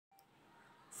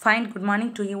Fine, good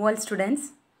morning to you all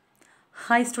students.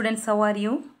 Hi students, how are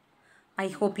you? I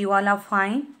hope you all are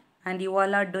fine and you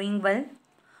all are doing well.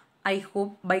 I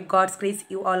hope by God's grace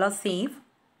you all are safe.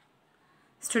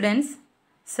 Students,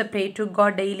 so pray to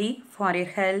God daily for your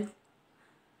health,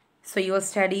 so your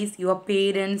studies, your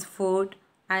parents, food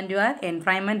and your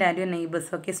environment and your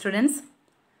neighbors. Okay students?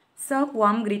 So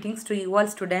warm greetings to you all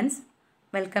students.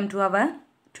 Welcome to our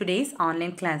today's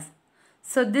online class.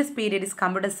 So this period is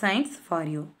computer science for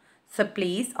you. So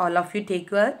please all of you take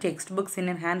your textbooks in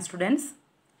your hand students.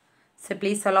 So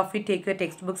please all of you take your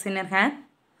textbooks in your hand.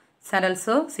 So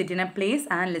also sit in a place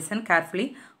and listen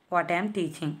carefully what I am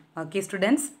teaching. Okay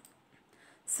students.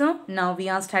 So now we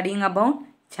are studying about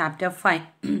chapter 5.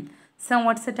 So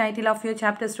what's the title of your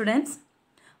chapter students?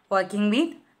 Working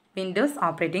with Windows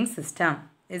operating system.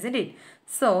 Isn't it?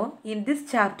 So in this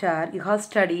chapter you have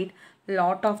studied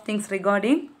lot of things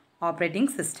regarding operating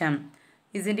system.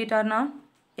 Isn't it or not?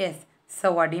 Yes.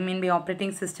 So what do you mean by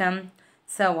operating system?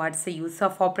 So what's the use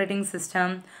of operating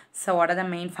system? So what are the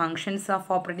main functions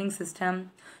of operating system?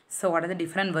 So what are the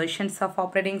different versions of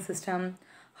operating system?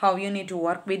 How you need to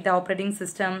work with the operating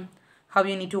system? How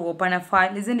you need to open a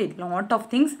file? Isn't it? Lot of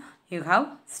things you have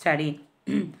studied.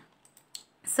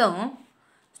 So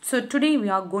today we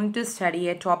are going to study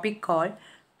a topic called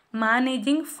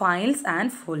managing files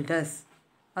and folders.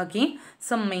 Okay,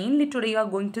 so mainly today you are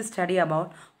going to study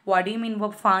about what do you mean by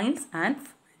files and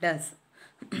folders.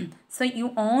 So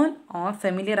you all are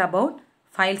familiar about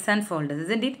files and folders,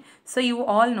 isn't it? So you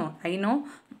all know, I know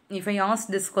if I ask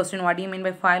this question, what do you mean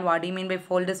by file, what do you mean by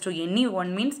folders to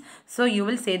anyone means, so you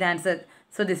will say the answer.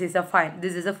 So this is a file,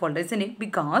 this is a folder, isn't it?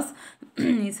 Because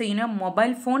so in a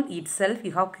mobile phone itself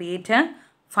you have created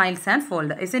files and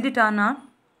folder, isn't it or not?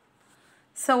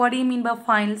 So what do you mean by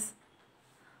files?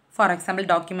 For example,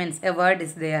 documents, a word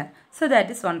is there. So that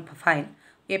is one file.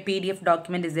 A PDF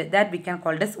document is there. That we can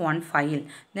call as one file.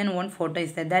 Then one photo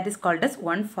is there. That is called as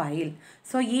one file.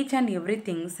 So each and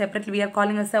everything separately we are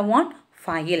calling as a one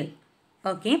file.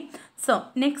 Okay. So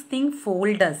next thing,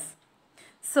 folders.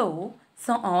 So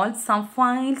all some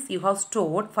files you have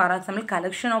stored, for example,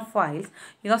 collection of files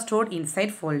you have stored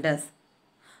inside folders.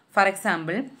 For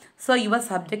example, so your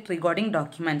subject regarding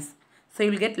documents. So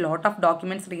you will get lot of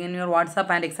documents in your WhatsApp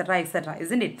and etc,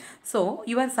 isn't it? So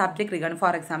your subject regarding,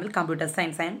 for example, computer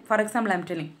science. For example, I am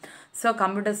telling. So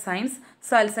computer science,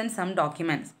 so I'll send some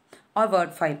documents or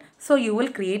word file. So you will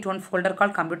create one folder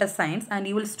called computer science and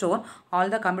you will store all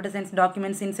the computer science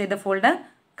documents inside the folder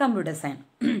computer science.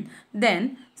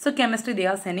 Then, so chemistry, they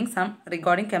are sending some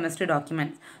regarding chemistry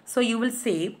documents. So you will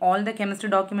save all the chemistry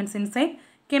documents inside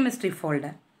chemistry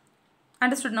folder.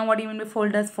 Understood now what do you mean by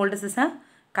folders? Folders is a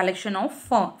collection of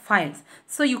files.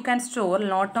 So you can store a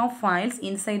lot of files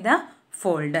inside the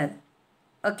folder.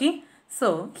 Okay.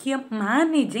 So here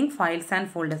managing files and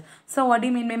folders. So what do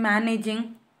you mean by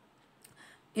managing?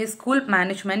 A school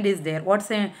management is there. What's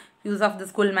the use of the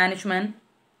school management?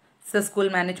 So school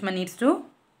management needs to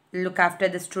look after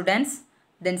the students,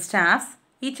 then staffs,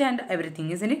 each and everything,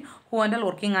 isn't it? Who are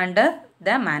working under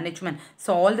the management.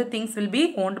 So all the things will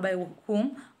be owned by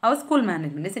whom? Our school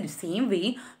management. Is it the same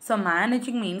way? So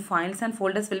managing means files and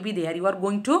folders will be there. You are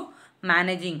going to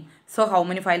managing. So how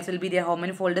many files will be there? How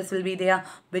many folders will be there?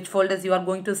 Which folders you are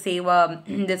going to save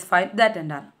this file? That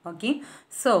and all. Okay.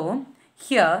 So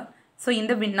here, so in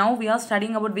the now we are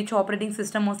studying about which operating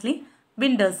system mostly?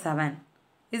 Windows 7.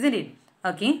 Isn't it?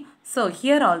 Okay. So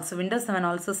here also Windows 7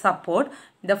 also support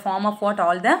the form of what?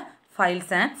 All the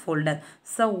files and folder.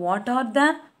 So what are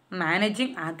the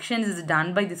managing actions is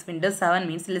done by this Windows 7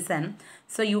 means, listen.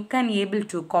 So you can able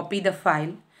to copy the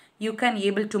file. You can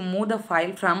able to move the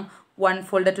file from one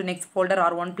folder to next folder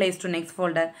or one place to next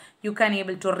folder. You can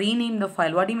able to rename the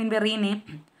file. What do you mean by rename?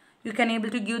 You can able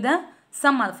to give the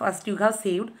some first you have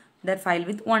saved that file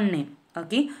with one name.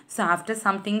 Okay. So after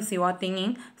some things you are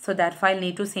thinking, so that file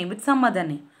need to save with some other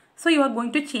name. So you are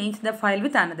going to change the file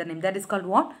with another name. That is called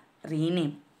what?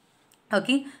 Rename.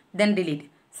 Okay. Then delete.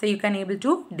 So you can able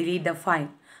to delete the file.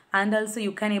 And also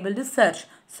you can able to search.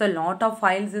 So lot of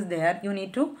files is there. You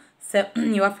need to,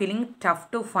 you are feeling tough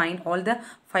to find all the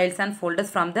files and folders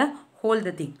from the whole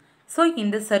the thing. So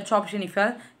in the search option, if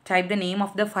you type the name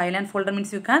of the file and folder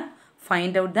means you can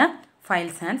find out the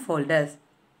files and folders.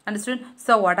 Understood?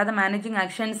 So what are the managing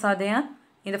actions are there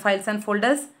in the files and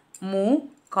folders? Move,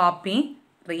 copy,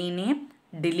 rename,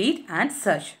 delete and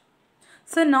search.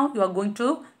 So now you are going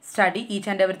to study each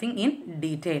and everything in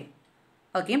detail.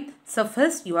 Okay. So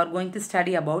first you are going to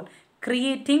study about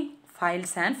creating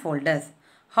files and folders.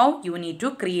 How you need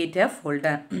to create a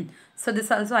folder. So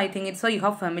this also I think it's so you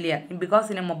have familiar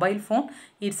because in a mobile phone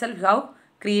itself you have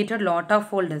created lot of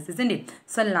folders, isn't it?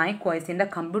 So likewise in the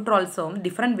computer also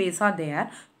different ways are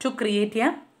there to create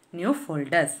a new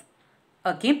folders.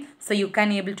 Okay, so you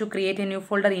can able to create a new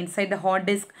folder inside the hard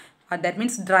disk, that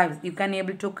means drives. You can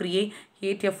able to create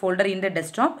a folder in the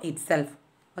desktop itself.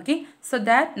 Okay, so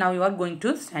that now you are going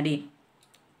to study.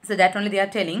 So that only they are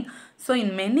telling. So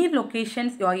in many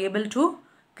locations you are able to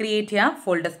create a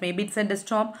folders. Maybe it's a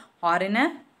desktop or in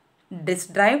a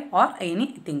disk drive or any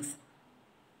things.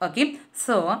 Okay,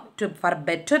 so for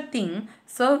better thing,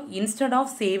 so instead of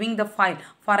saving the file,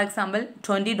 for example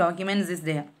 20 documents is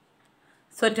there.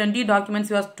 So 20 documents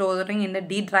you are storing in the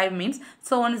D drive means,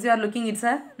 so once you are looking, it's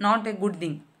not a good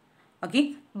thing.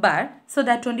 Okay, but so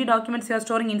that 20 documents you are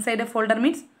storing inside a folder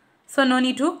means, so no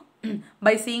need to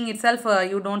by seeing itself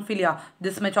you don't feel, yeah,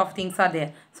 this much of things are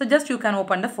there. So just you can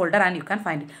open the folder and you can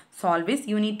find it. So always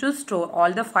you need to store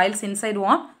all the files inside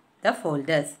one the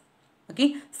folders.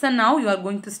 Okay, so now you are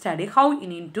going to study how you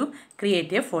need to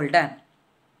create a folder.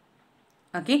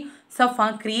 Okay, so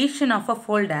for creation of a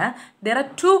folder, there are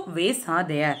two ways are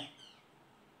there.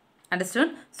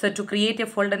 Understood? So to create a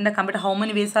folder in the computer, how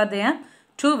many ways are there?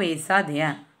 Two ways are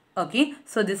there. Okay,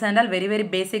 so this and all very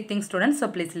basic things, students. So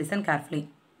please listen carefully.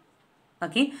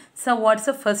 Okay, so what's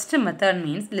the first method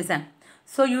means? Listen.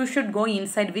 So you should go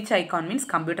inside which icon means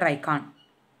computer icon.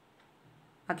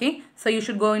 Okay, so you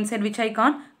should go inside which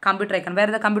icon? Computer icon. Where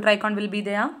the computer icon will be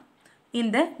there?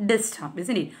 In the desktop,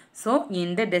 isn't it? So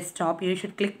in the desktop you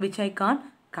should click which icon?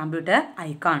 Computer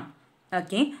icon.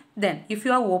 Okay, then if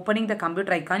you are opening the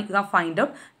computer icon, you can find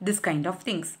out this kind of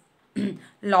things.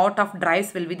 Lot of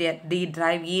drives will be there, D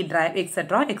drive, E drive,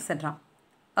 etc, etc.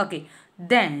 Okay,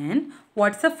 then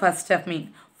what's the first step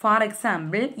mean? For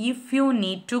example, if you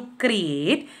need to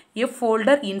create a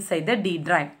folder inside the D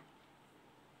drive.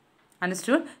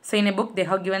 Understood? So in a book they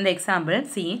have given the example.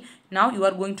 See, now you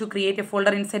are going to create a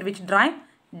folder inside which drive?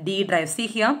 D drive. See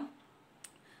here,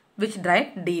 which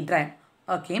drive? D drive.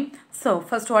 Okay, so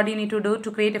first what you need to do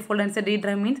to create a folder inside D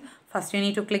drive means, first you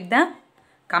need to click the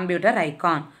computer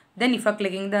icon. Then if you are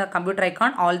clicking the computer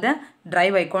icon, all the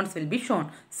drive icons will be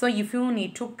shown. So if you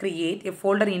need to create a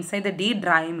folder inside the D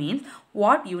drive means,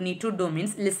 what you need to do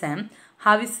means, listen,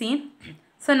 have you seen?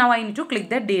 So now I need to click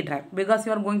the D drive because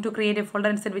you are going to create a folder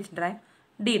inside which drive?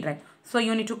 D drive. So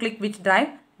you need to click which drive?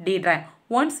 D drive.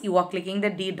 Once you are clicking the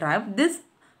D drive, this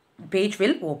page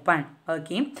will open.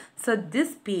 Okay, so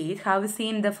this page, have you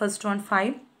seen the first one?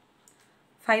 File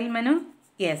menu?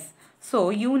 Yes. So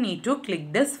you need to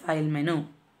click this file menu.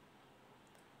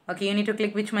 Okay, you need to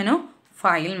click which menu?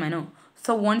 File menu.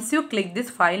 So once you click this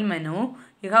file menu,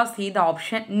 you have see the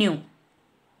option new.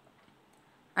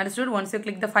 Understood? Once you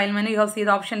click the file menu, you have see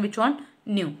the option which one?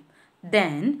 New.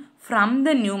 Then from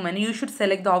the new menu, you should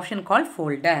select the option called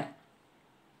folder.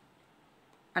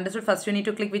 Understood? First you need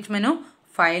to click which menu?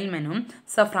 File menu.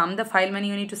 So from the file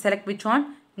menu, you need to select which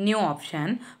one? New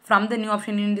option. From the new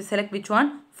option, you need to select which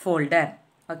one? Folder.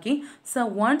 Okay. So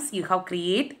once you have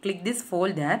click this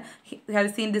folder. Have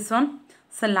you seen this one?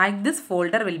 So like this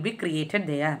folder will be created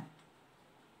there.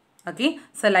 Okay.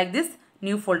 So like this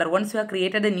new folder. Once you have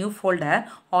created a new folder,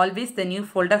 always the new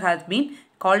folder has been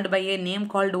called by a name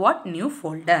called what? New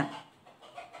folder.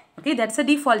 Okay. That's a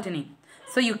default name.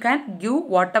 So you can give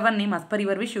whatever name as per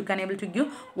your wish. You can able to give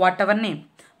whatever name.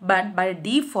 But by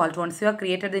default, once you have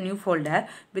created the new folder,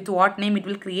 with what name it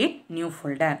will create? New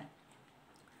folder.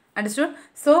 Understood?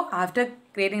 So after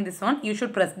creating this one, you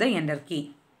should press the enter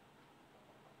key.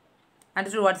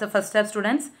 Understood? What's the first step,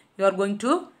 students? You are going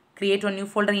to create a new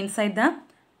folder inside the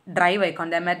drive icon.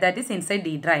 That is inside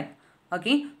D drive.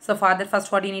 Okay. So for that,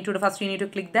 first what you need to do? First you need to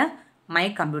click the my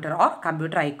computer or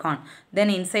computer icon. Then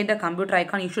inside the computer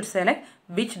icon, you should select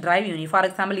which drive you need. For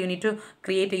example, you need to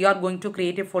create, you are going to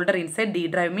create a folder inside D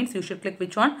drive means you should click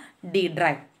which one? D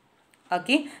drive.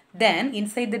 Okay. Then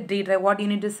inside the D drive, what you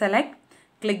need to select?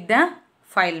 Click the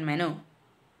file menu.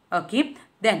 Okay.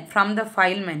 Then from the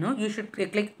file menu, you should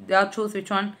click choose which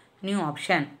one? New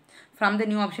option. From the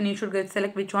new option, you should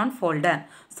select which one? Folder.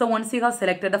 So once you have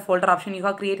selected the folder option, you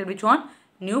have created which one?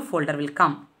 New folder will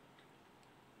come.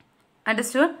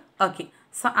 Understood? Okay.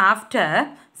 So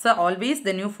after, so always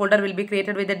the new folder will be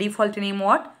created with the default name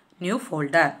what? New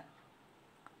folder.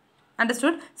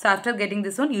 Understood? So after getting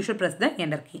this one, you should press the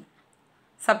enter key.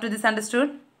 So up to this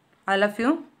understood? All of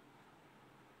you?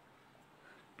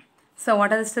 So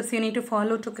what are the steps you need to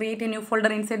follow to create a new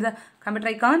folder inside the computer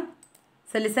icon?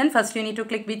 So listen, first you need to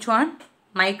click which one?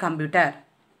 My computer.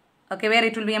 Okay, where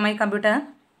it will be my computer?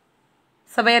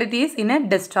 So where it is? In a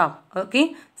desktop.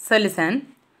 Okay. So listen.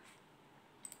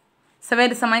 So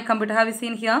where is my computer? Have you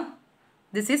seen here?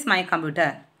 This is my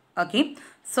computer. Okay.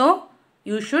 So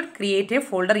you should create a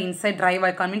folder inside drive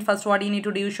icon. Means first what you need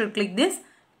to do, you should click this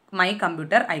my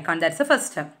computer icon. That's the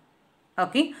first step.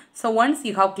 Okay, so once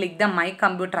you have clicked the my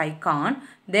computer icon,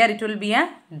 there it will be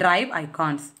a drive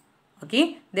icons.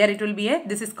 Okay, there it will be a,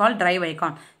 this is called drive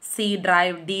icon. C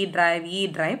drive, D drive, E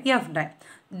drive, F drive.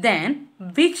 Then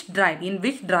which drive, in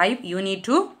which drive you need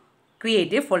to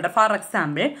create a folder. For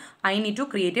example, I need to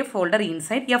create a folder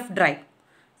inside F drive.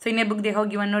 So in a book they have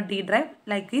given a D drive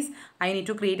like this. I need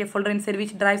to create a folder inside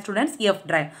which drive, students? F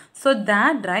drive. So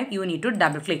that drive you need to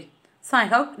double click. So I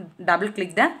have double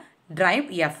clicked the drive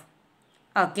F.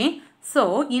 Okay.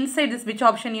 So inside this which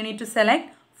option you need to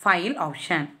select? File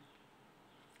option.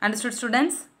 Understood,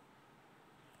 students?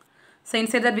 So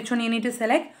inside that which one you need to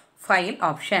select? File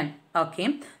option.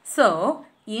 Okay. So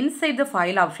inside the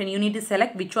file option you need to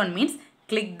select which one, means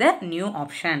click the new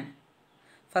option.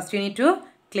 First you need to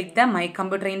click the my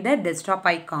computer in the desktop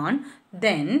icon.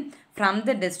 Then from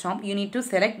the desktop you need to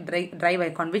select drive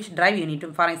icon. Which drive you need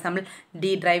to, for example,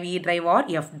 D drive, E drive or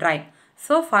F drive.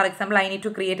 So for example, I need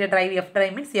to create a drive, F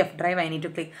drive means F drive I need to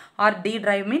click, or D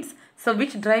drive means, so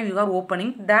which drive you are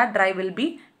opening, that drive will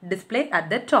be displayed at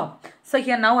the top. So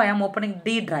here now I am opening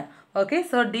D drive. Okay,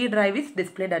 so D drive is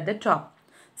displayed at the top.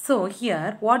 So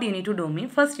here what you need to do,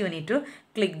 means first you need to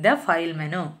click the file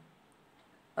menu.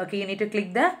 Okay, you need to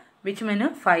click the which menu?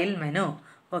 File menu.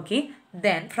 Okay,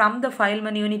 then from the file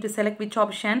menu you need to select which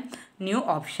option? New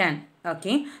option.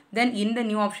 Okay, then in the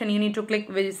new option you need to click,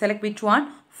 select which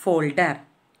one? Folder.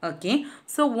 Okay,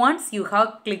 so once you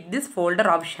have clicked this folder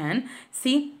option,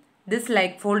 see this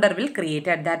like folder will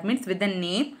created. That means with the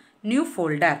name new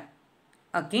folder.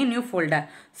 Okay, new folder.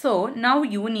 So now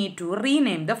you need to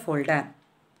rename the folder.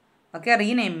 Okay,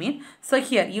 rename means, so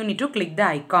here you need to click the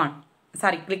icon.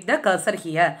 Sorry, click the cursor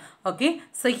here. Okay,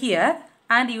 so here,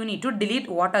 and you need to delete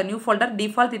what a new folder.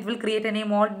 Default it will create a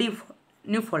name or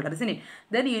new folder, isn't it?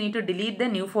 Then you need to delete the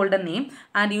new folder name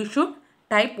and you should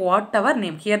type whatever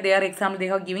name. Here they are example, they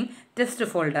are giving test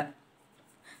folder.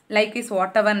 Like is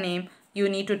whatever name you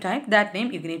need to type, that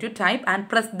name you need to type and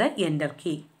press the enter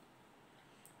key.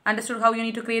 Understood how you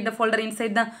need to create the folder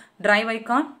inside the drive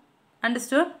icon?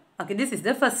 Understood? Okay, this is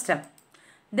the first step.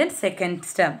 Then second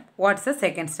step. What's the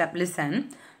second step? Listen.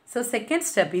 So second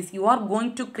step is you are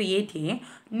going to create a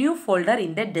new folder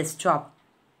in the desktop.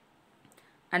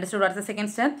 Understood what's the second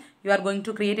step? You are going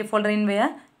to create a folder in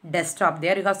where? Desktop.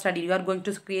 There you have studied. You are going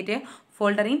to create a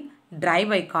folder in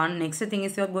drive icon. Next thing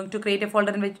is you are going to create a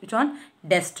folder in which one?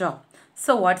 Desktop.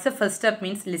 So what's the first step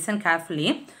means? Listen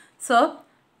carefully. So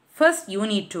first you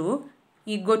need to,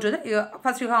 you go to the,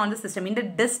 first you have on the system. In the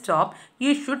desktop,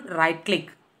 you should right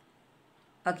click.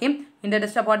 Okay, in the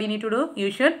desktop what you need to do,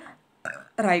 you should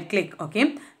right click.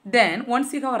 Okay, then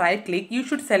once you have right click, you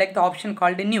should select the option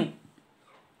called new.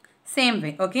 Same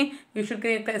way. Okay, you should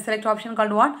select option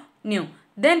called what? New.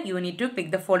 Then you need to click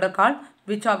the folder called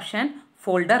which option?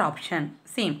 Folder option.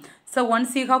 Same. So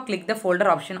once you have clicked the folder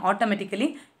option,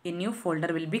 automatically a new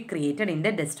folder will be created in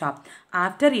the desktop.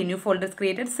 After a new folder is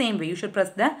created, same way you should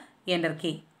press the enter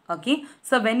key. Okay,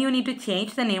 so when you need to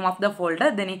change the name of the folder,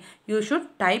 then you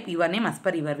should type your name as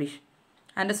per your wish.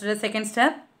 Understood the second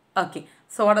step? Okay,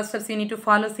 so what are steps you need to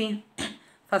follow? See,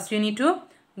 first you need to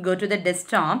go to the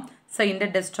desktop. So in the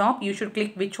desktop, you should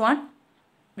click which one?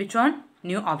 Which one?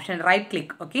 New option, right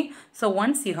click. Okay, so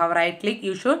once you have right click,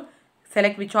 you should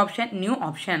select which option? New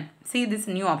option. See this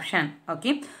new option.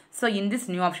 Okay, so in this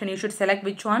new option, you should select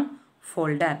which one?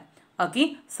 Folder.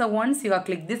 Okay, so once you have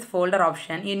clicked this folder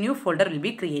option, a new folder will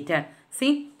be created.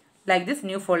 See, like this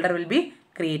new folder will be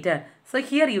created. So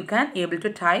here you can able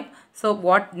to type. So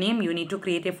what name you need to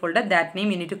create a folder, that name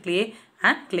you need to create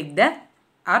and click the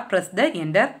or press the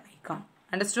enter icon.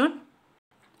 Understood?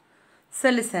 So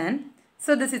listen.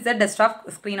 So this is the desktop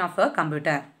screen of a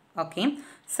computer. Okay.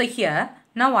 So here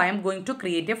now I am going to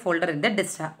create a folder in the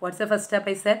desktop. What's the first step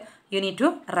I said? You need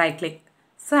to right click.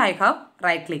 So I have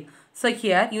right click. So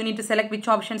here you need to select which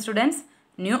option, students?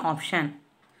 New option.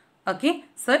 Okay.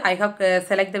 So I have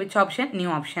select the which option? New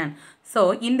option.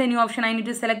 So in the new option I need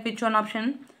to select which one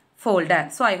option? Folder.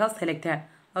 So I have selected.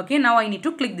 Okay. Now I need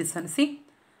to click this one. See.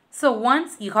 So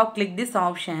once you have clicked this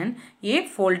option, a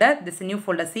folder, this new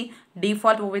folder. See,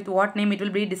 default with what name it will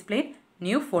be displayed?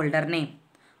 New folder name.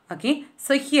 Okay.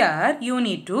 So here you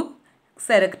need to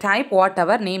type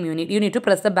whatever name you need. You need to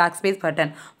press the backspace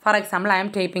button. For example, I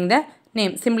am typing the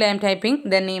name. Simply I am typing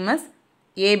the name as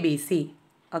ABC.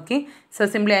 Okay. So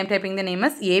simply I am typing the name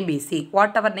as ABC.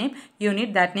 Whatever name you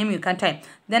need, that name you can type.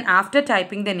 Then after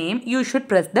typing the name, you should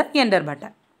press the enter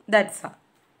button. That's all.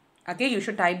 Okay. You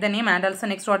should type the name and also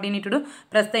next what you need to do,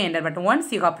 press the enter button.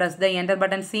 Once you have pressed the enter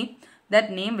button, see,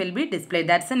 that name will be displayed.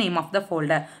 That's the name of the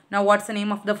folder. Now what's the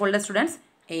name of the folder, students?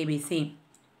 ABC.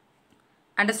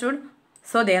 Understood?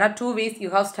 So there are two ways you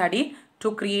have studied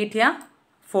to create a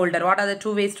folder. What are the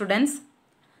two ways, students?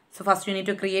 So first you need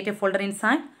to create a folder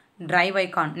inside drive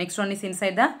icon. Next one is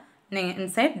inside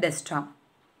desktop.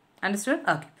 Understood?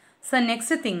 Okay. So next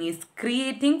thing is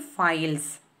creating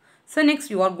files. So next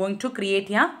you are going to create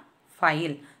a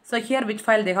file. So here which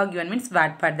file they have given means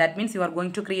Wattpad. That means you are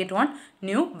going to create one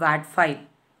new Watt file.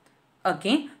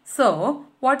 Okay. So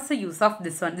what's the use of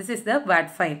this one? This is the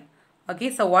Watt file. Okay,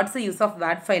 so what's the use of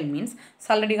Watt file means?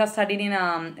 So already you have studied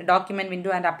in document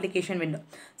window and application window.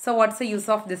 So what's the use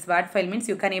of this Watt file means?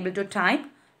 You can able to type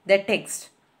the text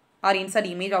or insert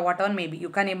image or whatever maybe. You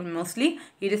can able, mostly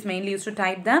it is mainly used to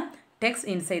type the text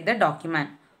inside the document.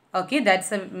 Okay, that's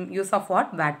the use of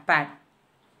what? Wattpad.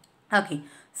 Okay,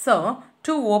 so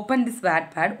to open this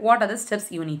Wattpad, what are the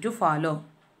steps you need to follow?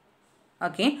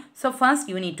 Okay, so first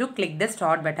you need to click the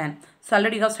start button. So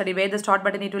already you have studied where the start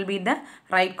button, it will be in the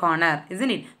right corner, isn't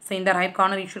it? So in the right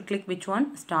corner you should click which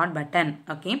one? Start button.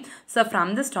 Okay, so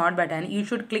from the start button you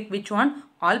should click which one?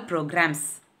 All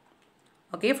programs.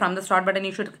 Okay, from the start button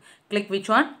you should click which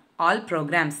one? All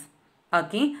programs.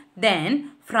 Okay,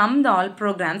 then from the all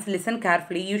programs, listen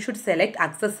carefully, you should select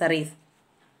accessories.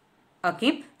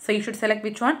 Okay, so you should select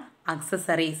which one?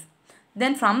 Accessories.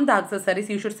 Then from the accessories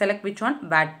you should select which one?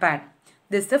 Wattpad.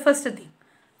 This is the first thing.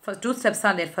 First, two steps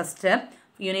are there. First step,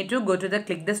 you need to go to the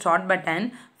click the start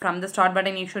button. From the start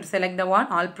button you should select the one?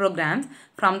 All programs.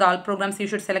 From the all programs you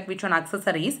should select which one?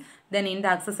 Accessories. Then in the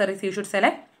accessories you should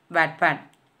select Wattpad.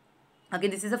 Okay,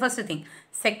 this is the first thing.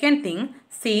 Second thing,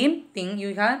 same thing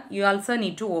you also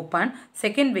need to open.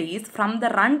 Second way is from the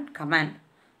run command.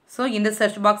 So in the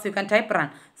search box you can type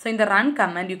run. So in the run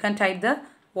command you can type the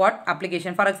what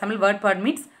application. For example, Wattpad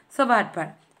means so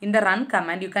Wattpad. In the run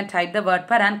command you can type the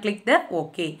Wattpad and click the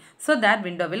OK. So that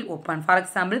window will open. For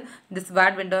example, this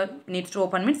Watt window needs to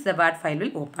open means the Watt file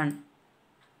will open.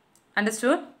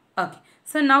 Understood? Okay.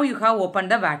 So now you have opened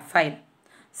the Watt file.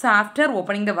 So after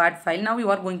opening the Watt file, now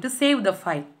you are going to save the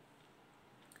file.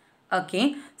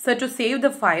 Okay. So to save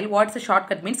the file, what's the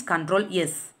shortcut means? Control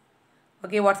S.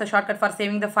 Okay. What's the shortcut for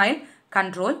saving the file?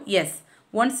 Control S.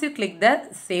 Once you click the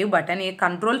save button, a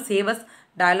control save as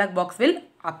dialog box will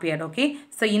appear. Okay.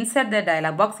 So inside the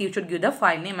dialog box, you should give the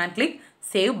file name and click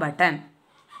save button.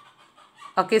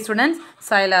 Okay, students.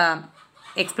 So I'll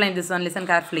explain this one. Listen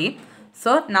carefully.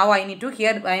 So now I need to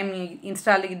here I am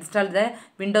install the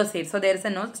Windows 8. So there is a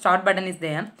no start button is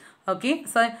there. Okay.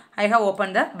 So I have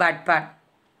opened the Wattpad.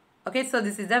 Okay. So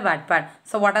this is the Wattpad.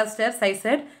 So what are steps I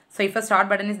said? So if a start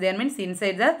button is there means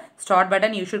inside the start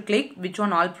button you should click which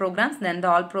one? All programs. Then the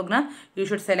all program you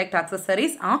should select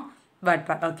accessories on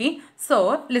Wattpad. Okay.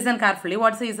 So listen carefully.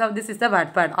 What's the use of this? Is the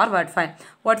Wattpad or Watt file.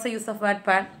 What's the use of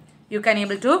Wattpad? You can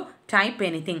able to type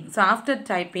anything. So after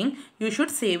typing you should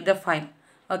save the file.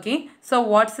 Okay. So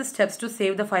what's the steps to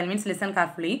save the file means? Listen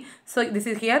carefully. So this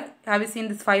is here. Have you seen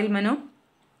this file menu?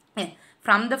 Yeah.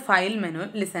 From the file menu,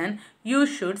 listen, you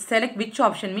should select which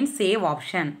option means save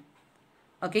option.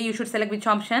 Okay, you should select which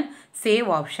option? Save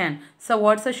option. So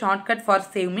what's the shortcut for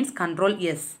save means? Control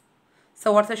S.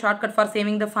 So what's the shortcut for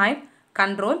saving the file?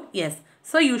 Control S.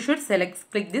 So you should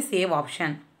click the save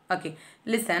option. Okay,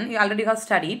 listen, you already have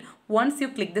studied. Once you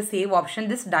click the save option,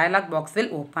 this dialog box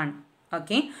will open.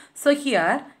 Okay, so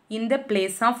here in the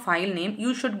place of file name,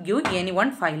 you should give any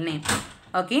one file name.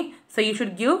 Okay, so you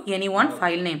should give any one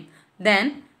file name.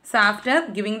 Then, so after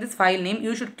giving this file name,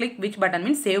 you should click which button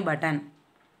means save button.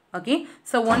 Okay,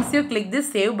 so once you click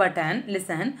this save button,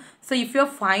 listen, so if your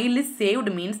file is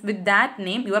saved means with that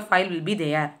name, your file will be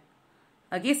there.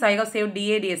 Okay, so I have saved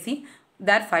DADSC,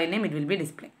 that file name it will be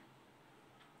displayed.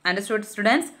 Understood,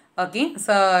 students? Okay,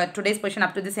 so today's question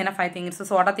up to this enough I think.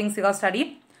 So what are things you have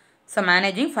studied? So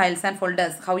managing files and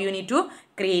folders, how you need to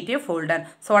create a folder.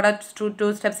 So what are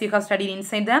two steps you have studied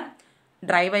inside the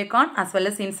drive icon as well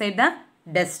as inside the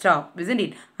desktop, isn't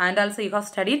it? And also you have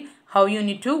studied how you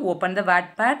need to open the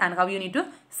Wattpad and how you need to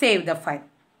save the file.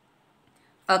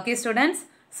 Okay, students.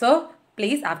 So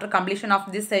please, after completion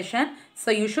of this session,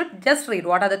 so you should just read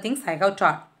what are the things I have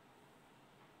taught.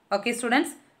 Okay,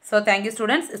 students. So thank you,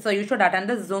 students. So you should attend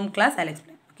the Zoom class. I'll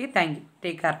explain. Okay, thank you.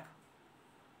 Take care.